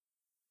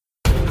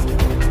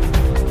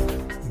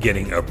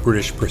getting a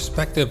British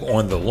perspective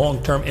on the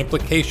long-term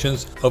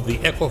implications of the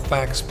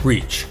Equifax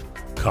breach.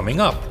 Coming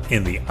up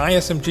in the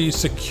ISMG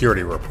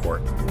Security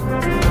Report.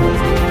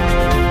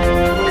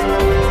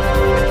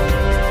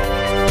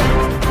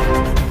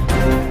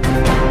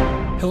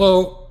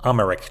 Hello, I'm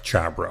Eric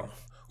Chabrow.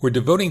 We're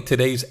devoting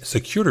today's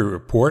security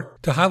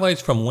report to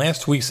highlights from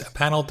last week's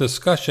panel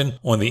discussion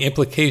on the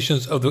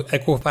implications of the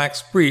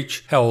Equifax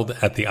breach held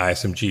at the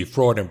ISMG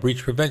Fraud and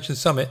Breach Prevention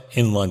Summit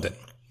in London.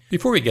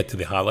 Before we get to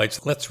the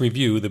highlights, let's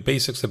review the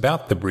basics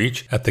about the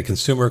breach at the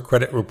consumer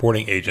credit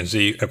reporting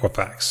agency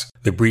Equifax.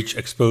 The breach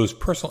exposed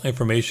personal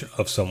information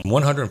of some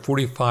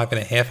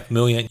 145.5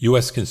 million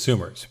U.S.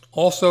 consumers.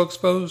 Also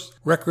exposed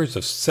records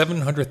of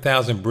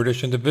 700,000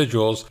 British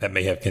individuals that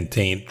may have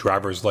contained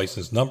driver's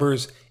license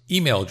numbers,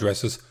 email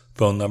addresses,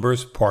 phone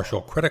numbers, partial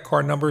credit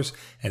card numbers,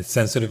 and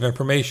sensitive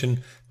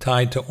information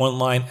tied to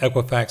online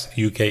Equifax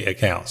UK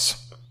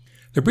accounts.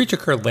 The breach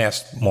occurred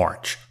last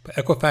March, but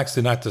Equifax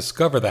did not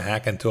discover the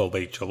hack until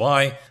late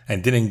July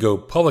and didn't go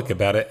public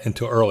about it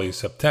until early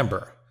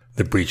September.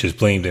 The breach is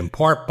blamed in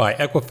part by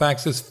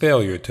Equifax's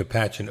failure to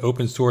patch an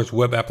open-source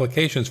web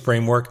applications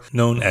framework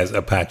known as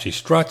Apache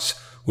Struts,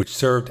 which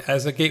served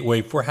as a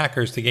gateway for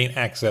hackers to gain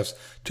access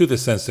to the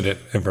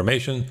sensitive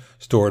information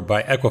stored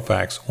by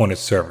Equifax on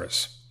its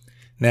servers.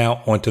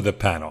 Now, onto the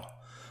panel.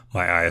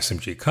 My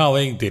ISMG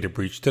colleague, Data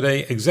Breach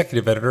Today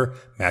Executive Editor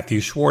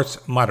Matthew Schwartz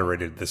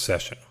moderated this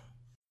session.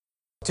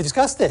 To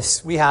discuss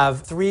this, we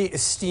have three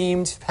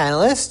esteemed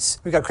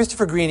panelists. We've got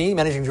Christopher Greeny,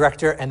 Managing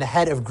Director and the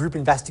Head of Group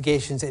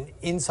Investigations and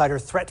Insider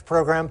Threat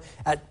Program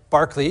at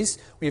Barclays.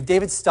 We have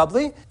David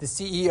Stubley, the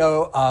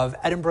CEO of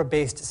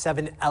Edinburgh-based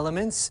 7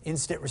 Elements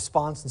Incident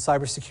Response and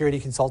Cybersecurity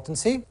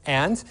Consultancy,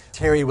 and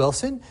Terry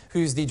Wilson,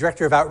 who's the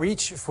Director of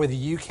Outreach for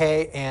the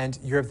UK and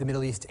Europe, the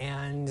Middle East,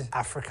 and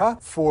Africa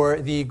for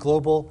the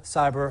Global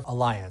Cyber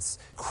Alliance.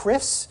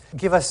 Chris,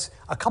 give us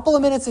a couple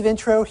of minutes of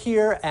intro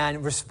here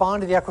and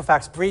respond to the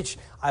Equifax breach.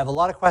 I have a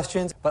lot of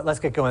questions, but let's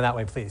get going that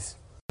way, please.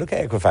 Look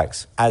at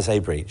Equifax as a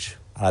breach.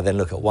 I then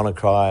look at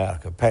WannaCry, I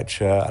look at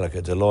Petra, I look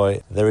at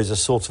Deloitte. There is a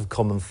sort of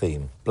common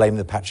theme. Blame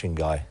the patching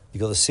guy.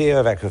 You've got the CEO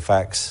of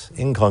Equifax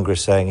in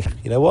Congress saying,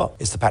 you know what?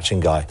 It's the patching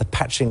guy. The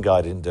patching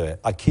guy didn't do it.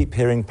 I keep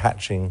hearing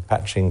patching.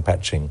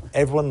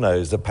 Everyone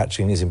knows that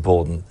patching is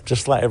important.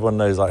 Just like everyone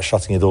knows like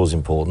shutting your door is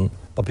important,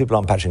 but people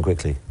aren't patching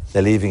quickly.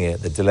 They're leaving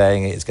it, they're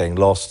delaying it, it's getting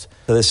lost.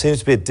 So there seems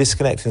to be a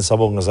disconnect in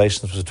some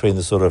organizations between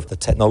the sort of the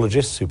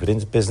technologists who put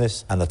into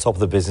business and the top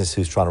of the business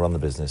who's trying to run the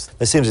business.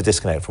 There seems a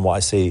disconnect from what I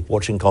see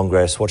watching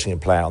Congress, watching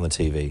it play out on the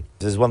TV.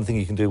 There's one thing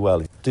you can do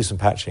well, do some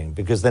patching,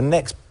 because the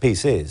next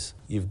piece is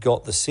you've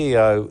got the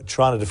CEO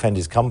trying to defend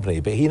his company,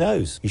 but he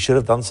knows he should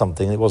have done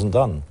something that wasn't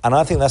done. And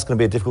I think that's going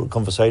to be a difficult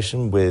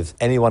conversation with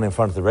anyone in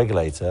front of the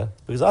regulator,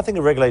 because I think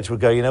a regulator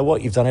would go, you know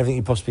what, you've done everything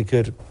you possibly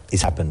could,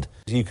 it's happened.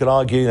 You could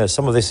argue, you know,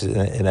 some of this is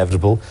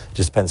inevitable, it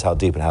just depends how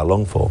deep and how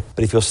long for.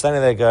 But if you're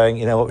standing there going,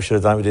 you know what, we should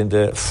have done it, we didn't do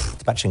it,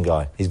 the patching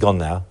guy, he's gone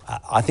now.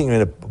 I think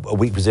you're in a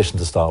weak position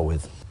to start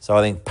with. So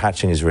I think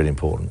patching is really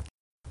important.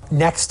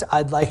 Next,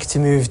 I'd like to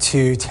move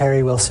to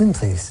Terry Wilson,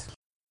 please.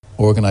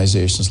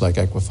 Organisations like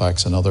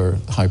Equifax and other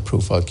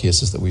high-profile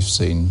cases that we've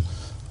seen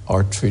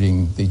are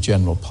treating the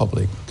general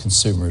public,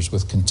 consumers,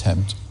 with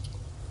contempt.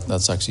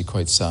 That's actually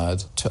quite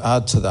sad. To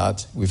add to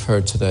that, we've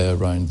heard today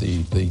around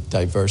the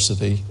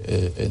diversity,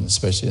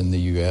 especially in the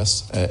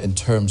US, in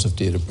terms of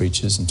data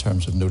breaches, in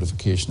terms of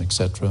notification,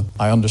 etc.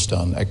 I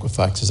understand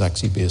Equifax is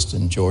actually based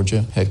in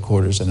Georgia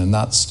headquarters, and in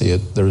that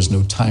state there is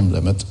no time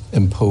limit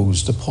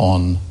imposed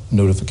upon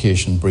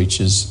notification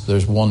breaches.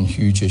 There's one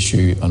huge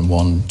issue and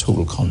one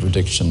total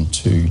contradiction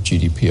to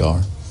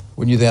GDPR.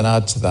 When you then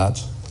add to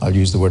that, I'll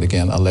use the word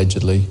again,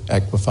 allegedly,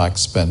 Equifax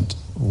spent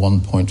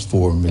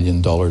 $1.4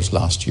 million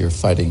last year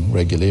fighting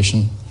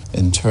regulation.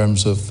 In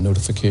terms of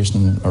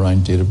notification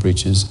around data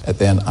breaches, it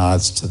then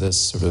adds to this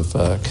sort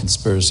of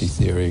conspiracy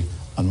theory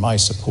and my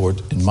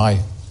support, in my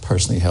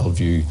personally held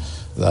view,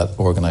 that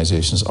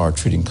organisations are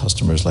treating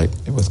customers like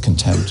with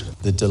contempt.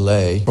 The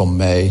delay from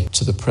May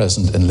to the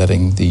present in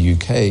letting the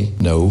UK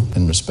know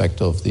in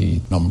respect of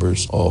the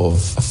numbers of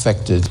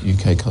affected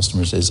UK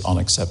customers is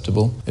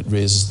unacceptable. It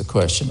raises the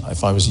question,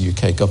 if I was the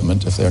UK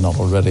government, if they're not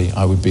already,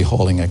 I would be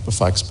hauling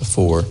Equifax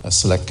before a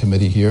select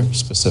committee here,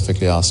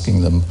 specifically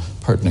asking them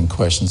pertinent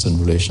questions in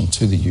relation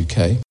to the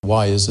UK.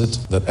 Why is it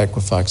that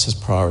Equifax has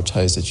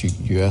prioritised its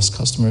US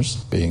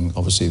customers, being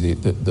obviously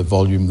the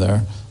volume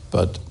there,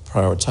 but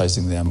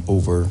prioritising them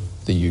over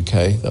the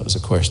UK? That was a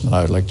question that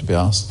I would like to be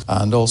asked.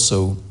 And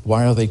also,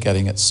 why are they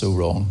getting it so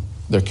wrong?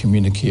 Their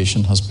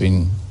communication has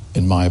been,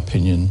 in my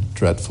opinion,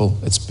 dreadful.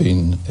 It's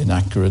been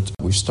inaccurate.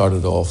 We've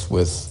started off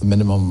with the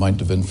minimum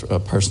amount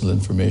of personal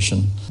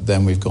information.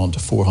 Then we've gone to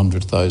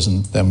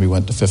 400,000. Then we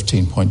went to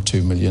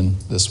 15.2 million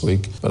this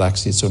week. But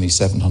actually, it's only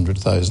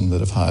 700,000 that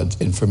have had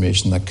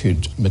information that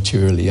could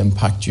materially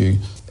impact you.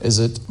 Is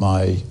it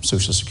my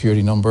social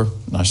security number,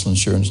 national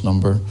insurance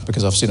number?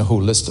 Because I've seen a whole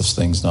list of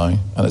things now,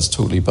 and it's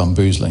totally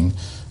bamboozling.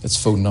 It's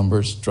phone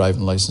numbers,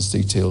 driving license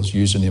details,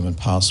 username and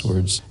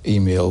passwords,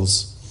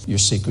 emails, your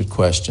secret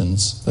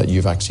questions that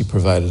you've actually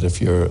provided if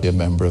you're a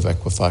member of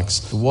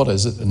Equifax. What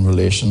is it in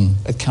relation?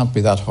 It can't be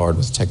that hard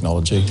with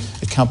technology.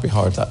 It can't be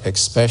hard,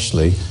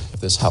 especially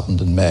if this happened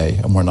in May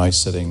and we're now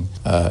sitting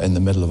in the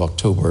middle of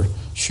October,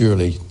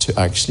 surely to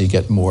actually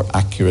get more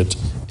accurate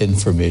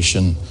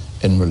information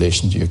in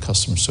relation to your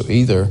customers. So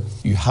either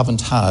you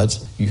haven't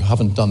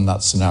done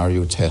that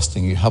scenario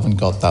testing, you haven't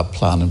got that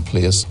plan in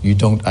place, you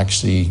don't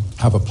actually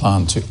have a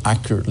plan to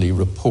accurately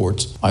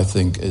report, I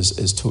think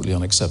is totally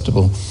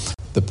unacceptable.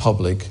 The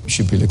public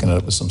should be looking at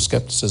it with some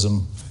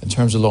skepticism. In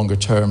terms of longer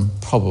term,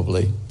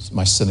 probably,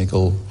 my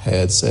cynical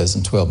head says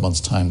in 12 months'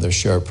 time, their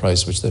share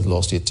price, which they've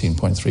lost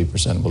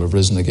 18.3%, will have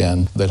risen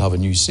again. They'll have a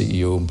new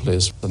CEO in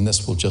place. And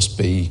this will just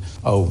be,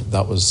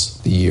 that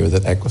was the year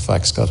that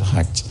Equifax got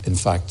hacked. In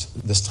fact,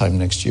 this time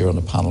next year on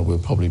the panel, we'll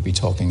probably be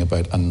talking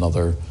about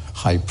another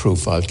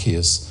high-profile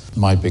case.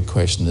 My big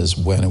question is,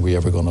 when are we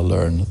ever going to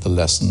learn the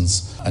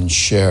lessons and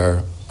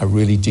share a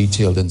really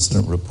detailed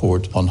incident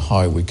report on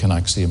how we can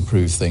actually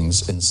improve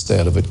things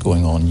instead of it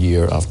going on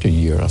year after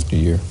year after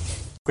year?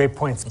 Great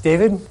points.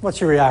 David, what's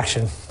your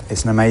reaction?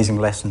 It's an amazing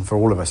lesson for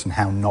all of us in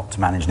how not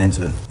to manage an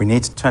incident. We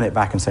need to turn it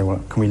back and say,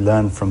 well, can we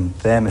learn from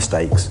their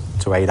mistakes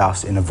to aid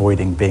us in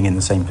avoiding being in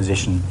the same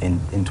position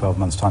in 12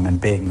 months' time and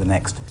being the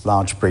next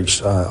large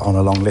breach on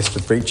a long list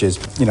of breaches?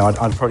 You know,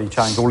 I'd probably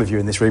challenge all of you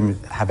in this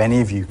room, have any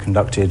of you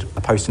conducted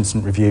a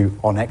post-incident review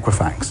on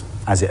Equifax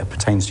as it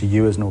pertains to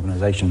you as an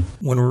organisation?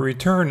 When we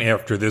return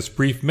after this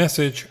brief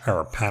message,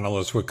 our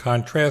panelists will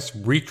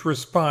contrast breach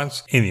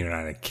response in the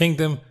United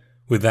Kingdom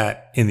with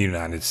that in the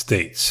United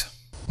States.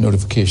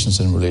 Notifications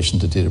in relation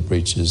to data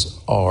breaches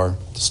are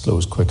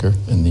disclosed quicker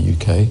in the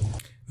UK.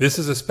 This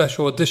is a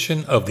special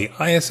edition of the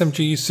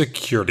ISMG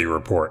Security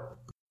Report.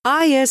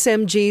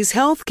 ISMG's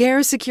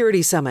Healthcare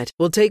Security Summit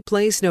will take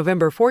place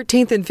November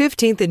 14th and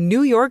 15th in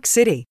New York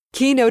City.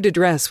 Keynote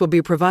address will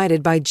be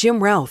provided by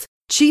Jim Routh,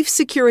 Chief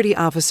Security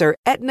Officer,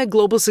 Aetna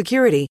Global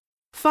Security,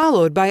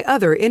 followed by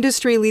other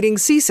industry-leading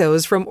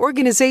CISOs from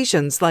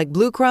organizations like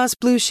Blue Cross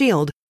Blue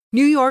Shield,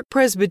 New York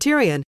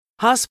Presbyterian,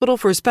 Hospital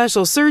for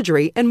Special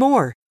Surgery, and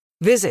more.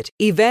 Visit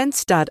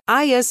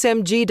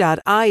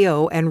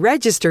events.ismg.io and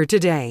register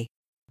today.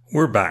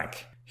 We're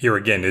back. Here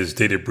again is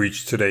Data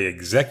Breach Today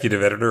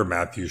Executive Editor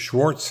Matthew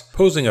Schwartz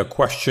posing a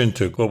question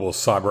to Global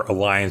Cyber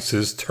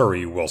Alliance's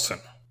Terry Wilson.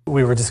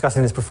 We were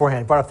discussing this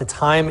beforehand. Brought up the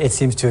time it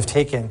seems to have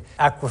taken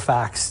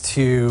Equifax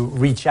to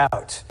reach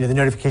out. The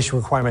notification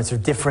requirements are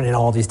different in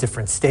all these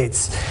different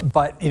states.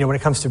 But when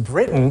it comes to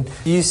Britain,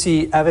 do you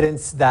see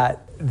evidence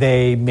that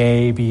they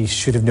maybe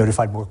should have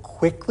notified more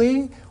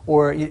quickly?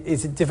 Or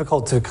is it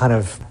difficult to kind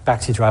of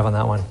backseat drive on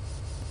that one?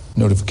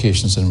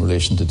 Notifications in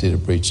relation to data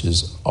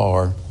breaches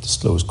are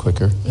disclosed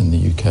quicker in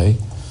the UK.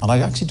 And I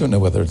actually don't know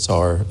whether it's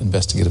our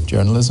investigative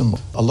journalism.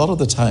 A lot of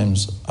the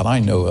times, and I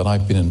know, and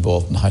I've been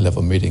involved in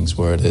high-level meetings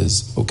where it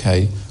is,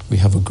 okay, we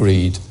have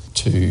agreed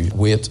to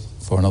wait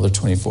for another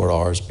 24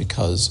 hours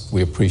because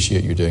we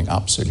appreciate you doing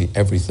absolutely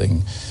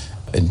everything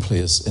in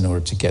place in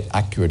order to get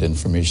accurate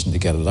information to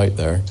get it out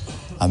there.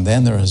 And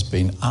then there has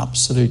been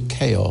absolute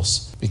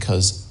chaos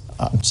because,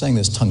 I'm saying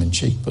this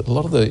tongue-in-cheek, but a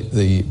lot of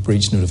the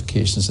breach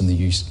notifications in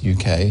the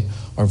UK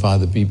are via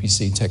the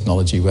BBC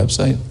Technology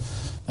website.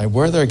 Now,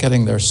 where they're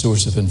getting their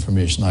source of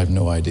information, I have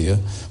no idea.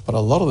 But a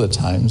lot of the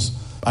times,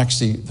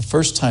 actually, the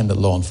first time that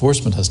law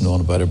enforcement has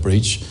known about a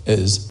breach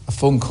is a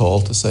phone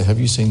call to say, have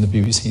you seen the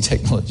BBC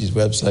Technologies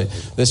website?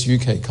 This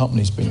UK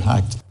company's been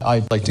hacked.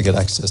 I'd like to get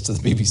access to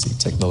the BBC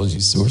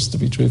Technologies source, to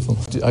be truthful.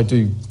 I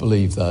do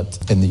believe that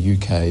in the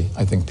UK,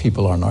 I think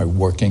people are now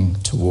working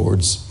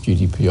towards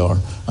GDPR,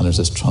 and there's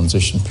this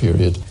transition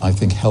period. I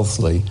think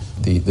healthily,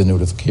 the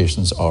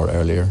notifications are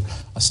earlier.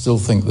 I still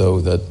think, though,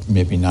 that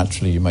maybe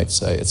naturally you might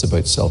say it's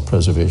about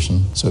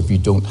self-preservation. So if you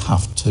don't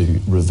have to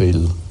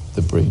reveal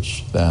the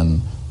breach,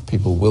 then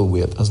people will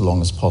wait as long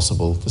as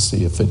possible to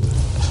see if the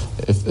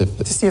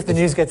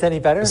news gets any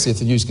better? To see if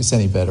the news gets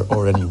any better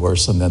or any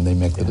worse, and then they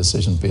make the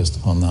decision based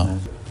upon that.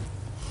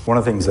 One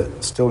of the things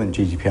that still in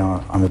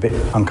GDPR I'm a bit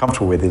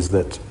uncomfortable with is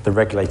that the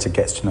regulator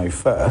gets to know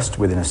first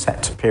within a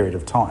set period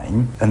of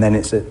time, and then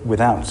it's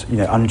without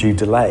undue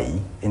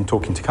delay in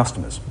talking to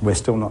customers. We're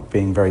still not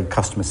being very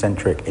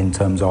customer-centric in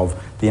terms of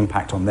the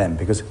impact on them,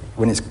 because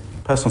when it's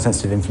personal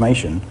sensitive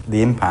information,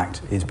 the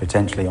impact is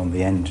potentially on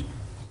the end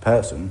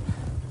person.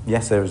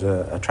 Yes, there is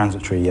a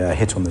transitory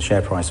hit on the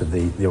share price of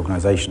the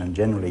organisation, and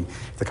generally,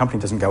 if the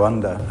company doesn't go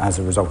under as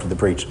a result of the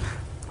breach,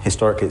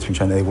 historically it's been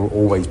shown they will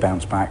always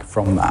bounce back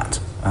from that,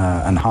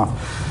 and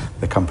half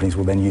the companies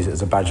will then use it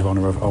as a badge of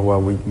honour of,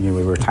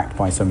 we were attacked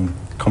by some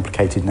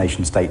complicated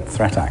nation-state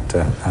threat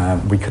actor.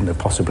 We couldn't have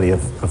possibly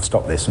have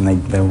stopped this, and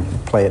they'll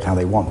play it how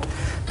they want.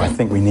 But I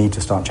think we need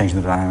to start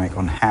changing the dynamic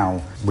on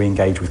how we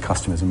engage with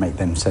customers and make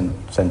them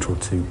central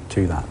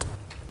to that.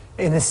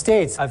 In the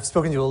States, I've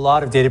spoken to a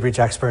lot of data breach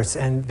experts,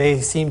 and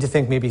they seem to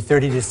think maybe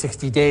 30 to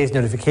 60 days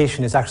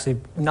notification is actually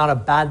not a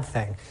bad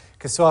thing.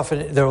 Because so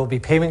often there will be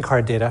payment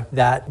card data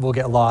that will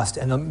get lost,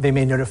 and they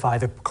may notify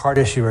the card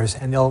issuers,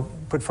 and they'll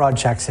put fraud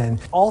checks in.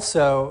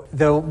 Also,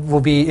 there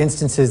will be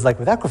instances like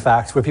with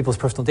Equifax where people's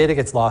personal data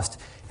gets lost,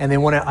 and they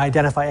want to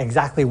identify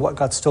exactly what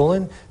got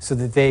stolen so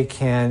that they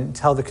can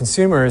tell the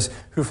consumers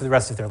who for the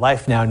rest of their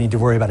life now need to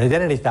worry about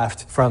identity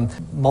theft from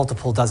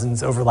multiple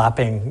dozens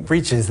overlapping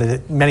breaches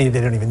that many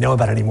they don't even know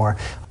about anymore.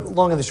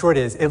 Long and the short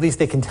is, at least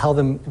they can tell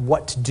them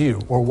what to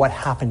do or what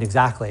happened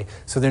exactly.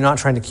 So they're not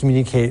trying to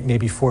communicate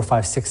maybe 4,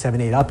 5, 6,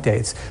 7, 8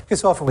 updates. Because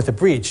so often with a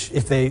breach,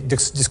 if they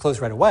disclose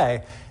right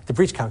away, the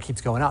breach count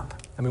keeps going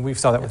up. I mean, we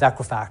saw that with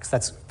Equifax.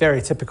 That's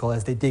very typical.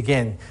 As they dig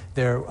in,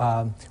 their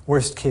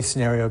worst case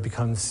scenario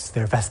becomes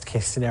their best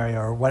case scenario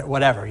or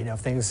whatever.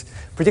 Things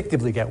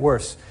predictably get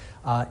worse.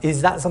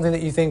 Is that something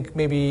that you think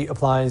maybe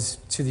applies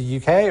to the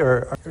UK,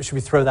 or should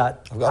we throw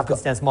that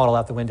happenstance model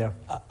out the window?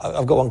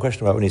 I've got one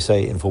question about when you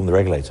say inform the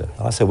regulator.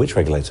 And I say, which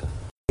regulator?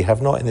 We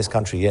have not in this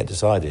country yet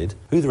decided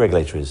who the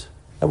regulator is.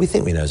 And we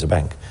think we know as a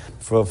bank.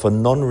 For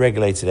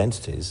non-regulated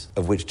entities,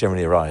 of which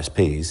generally are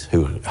ISPs,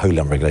 who are wholly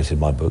unregulated in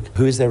my book,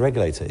 who is their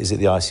regulator? Is it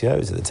the ICO?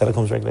 Is it the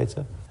telecoms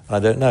regulator? And I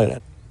don't know.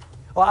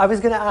 Well, I was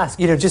going to ask,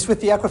 just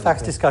with the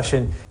Equifax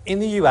discussion, in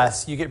the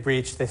US, you get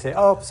breached. They say,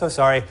 oh, so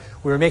sorry,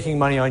 we were making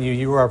money on you.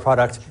 You were our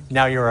product.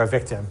 Now you're our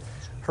victim.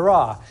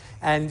 Hurrah.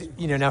 And,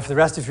 now for the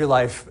rest of your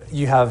life,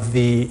 you have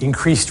the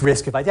increased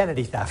risk of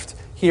identity theft.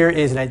 Here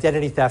is an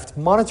identity theft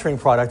monitoring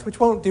product, which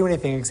won't do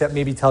anything except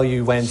maybe tell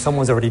you when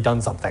someone's already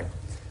done something,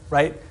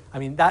 right? I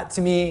mean, that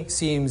to me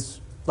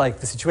seems like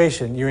the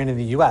situation you're in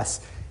the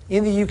US.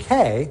 In the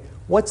UK,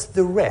 what's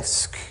the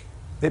risk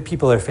that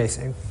people are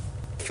facing?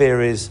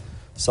 Fear is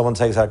someone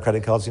takes out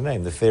credit cards in your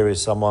name. The fear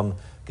is someone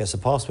gets a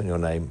password in your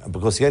name. And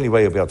because the only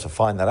way you'll be able to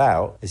find that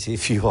out is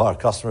if you are a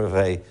customer of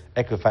a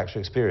Equifax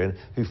or Experian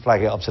who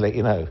flag it up to let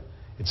you know.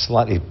 It's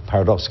slightly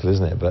paradoxical,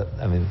 isn't it? But,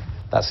 I mean,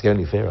 that's the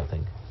only fear, I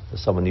think, that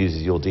someone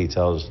uses your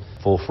details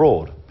for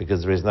fraud,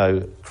 because there is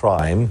no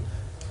crime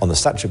on the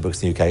statute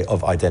books in the UK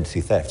of identity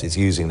theft. It's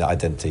using that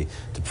identity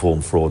to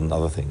perform fraud and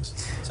other things.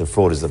 So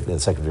fraud is the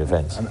secondary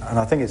offence. And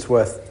I think it's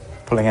worth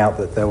pulling out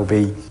that there will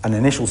be an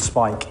initial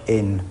spike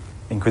in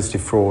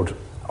inquisitive fraud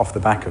off the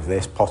back of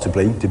this,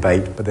 possibly,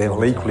 debate, but there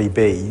will equally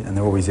be, and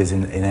there always is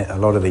in a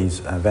lot of these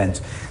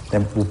events, there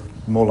will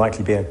more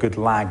likely be a good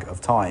lag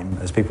of time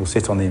as people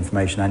sit on the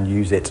information and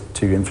use it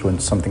to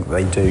influence something that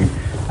they do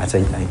at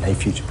a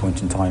future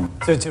point in time.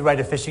 So to write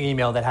a phishing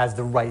email that has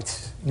the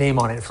right name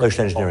on it.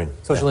 Social engineering.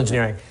 Social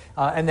engineering.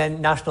 And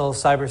then National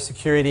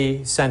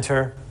Cybersecurity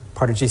Center,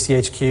 part of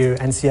GCHQ,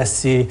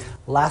 NCSC,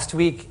 last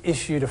week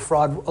issued a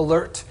fraud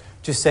alert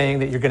just saying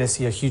that you're going to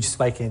see a huge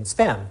spike in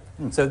spam.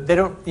 So they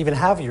don't even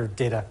have your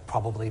data,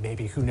 probably,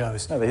 maybe, who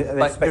knows. No, they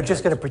but they're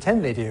just going to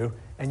pretend they do,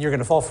 and you're going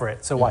to fall for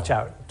it, so watch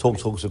out.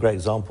 TalkTalk's a great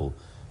example.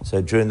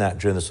 So during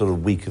the sort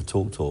of week of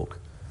TalkTalk,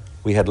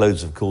 we had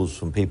loads of calls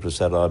from people who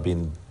said, I've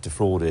been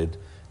defrauded.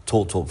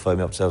 TalkTalk phoned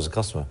me up to say I was a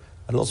customer.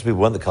 And lots of people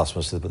weren't the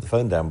customers, so they put the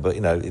phone down. But,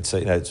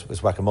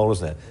 it's whack-a-mole,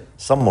 isn't it?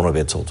 Someone will be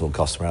a TalkTalk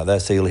customer out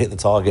there, so you'll hit the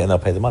target and they'll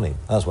pay the money.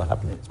 And that's what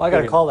happened. Well, I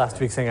got a call last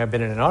week saying I've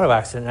been in an auto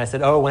accident, and I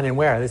said, oh, when and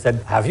where? They said,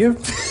 have you?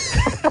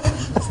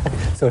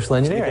 Social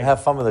engineering. You can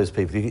have fun with those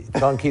people. You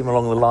try and keep them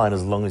along the line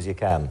as long as you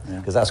can,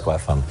 because that's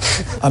quite fun.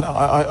 And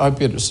I'd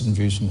be interested in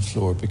views from the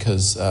floor,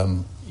 because,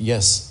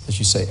 yes, as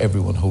you say,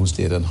 everyone holds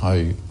data, and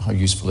how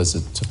useful is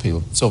it to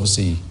people? It's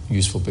obviously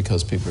useful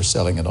because people are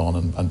selling it on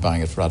and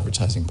buying it for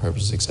advertising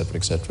purposes, etc.,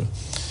 etc.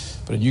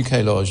 But in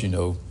UK law, as you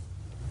know,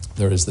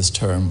 there is this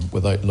term,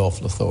 without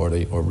lawful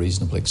authority or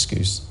reasonable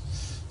excuse.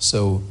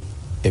 So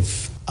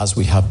if, as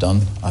we have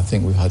done, I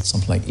think we've had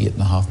something like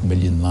 8.5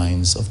 million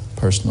lines of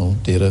personal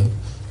data,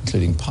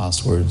 including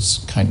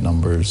passwords, account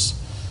numbers,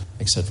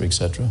 etc.,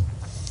 etc.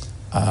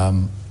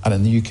 And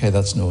in the UK,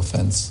 that's no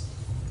offence.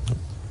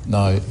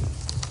 Now,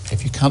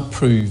 if you can't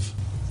prove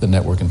the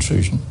network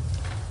intrusion,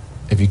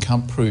 if you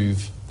can't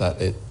prove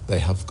that they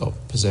have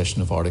got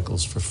possession of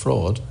articles for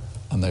fraud,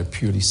 and they're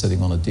purely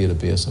sitting on a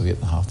database of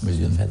 8.5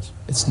 million,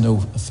 it's no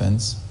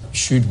offence.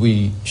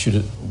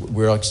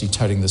 We're actually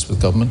touting this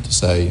with government to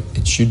say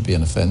it should be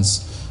an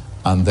offence,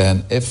 and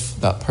then if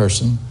that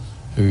person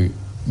who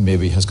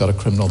maybe has got a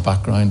criminal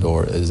background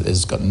or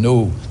is got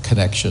no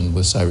connection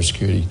with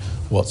cybersecurity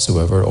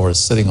whatsoever, or is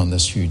sitting on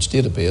this huge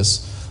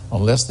database,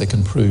 unless they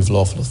can prove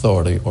lawful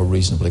authority or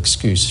reasonable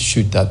excuse,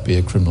 should that be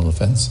a criminal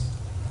offence?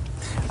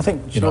 I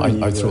think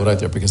I throw it out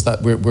there because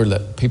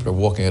that people are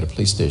walking out of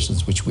police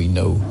stations, which we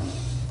know,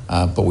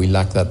 but we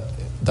lack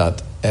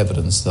that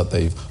evidence that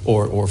they've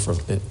or for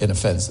in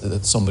offence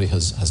that somebody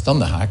has done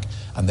the hack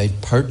and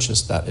they've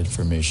purchased that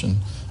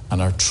information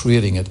and are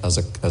trading it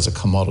as a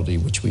commodity,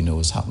 which we know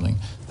is happening.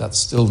 That's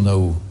still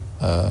no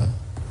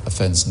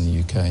offence in the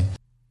UK.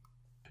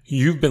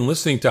 You've been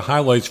listening to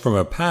highlights from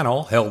a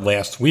panel held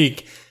last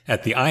week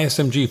at the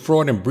ISMG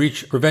Fraud and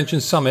Breach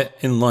Prevention Summit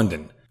in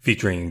London,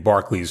 featuring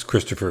Barclays'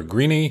 Christopher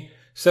Greeny,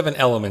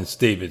 7Element's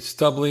David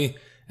Stubley,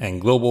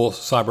 and Global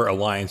Cyber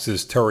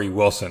Alliance's Terry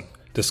Wilson,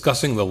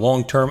 discussing the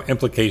long-term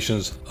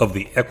implications of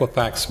the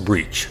Equifax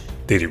breach.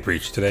 Data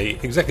Breach Today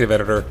Executive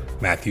Editor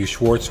Matthew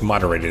Schwartz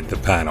moderated the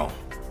panel.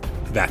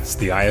 That's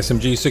the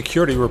ISMG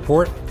Security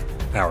Report.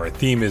 Our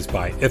theme is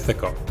by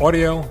Ithaca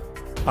Audio.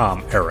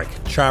 I'm Eric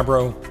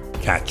Chabrow.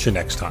 Catch you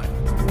next time.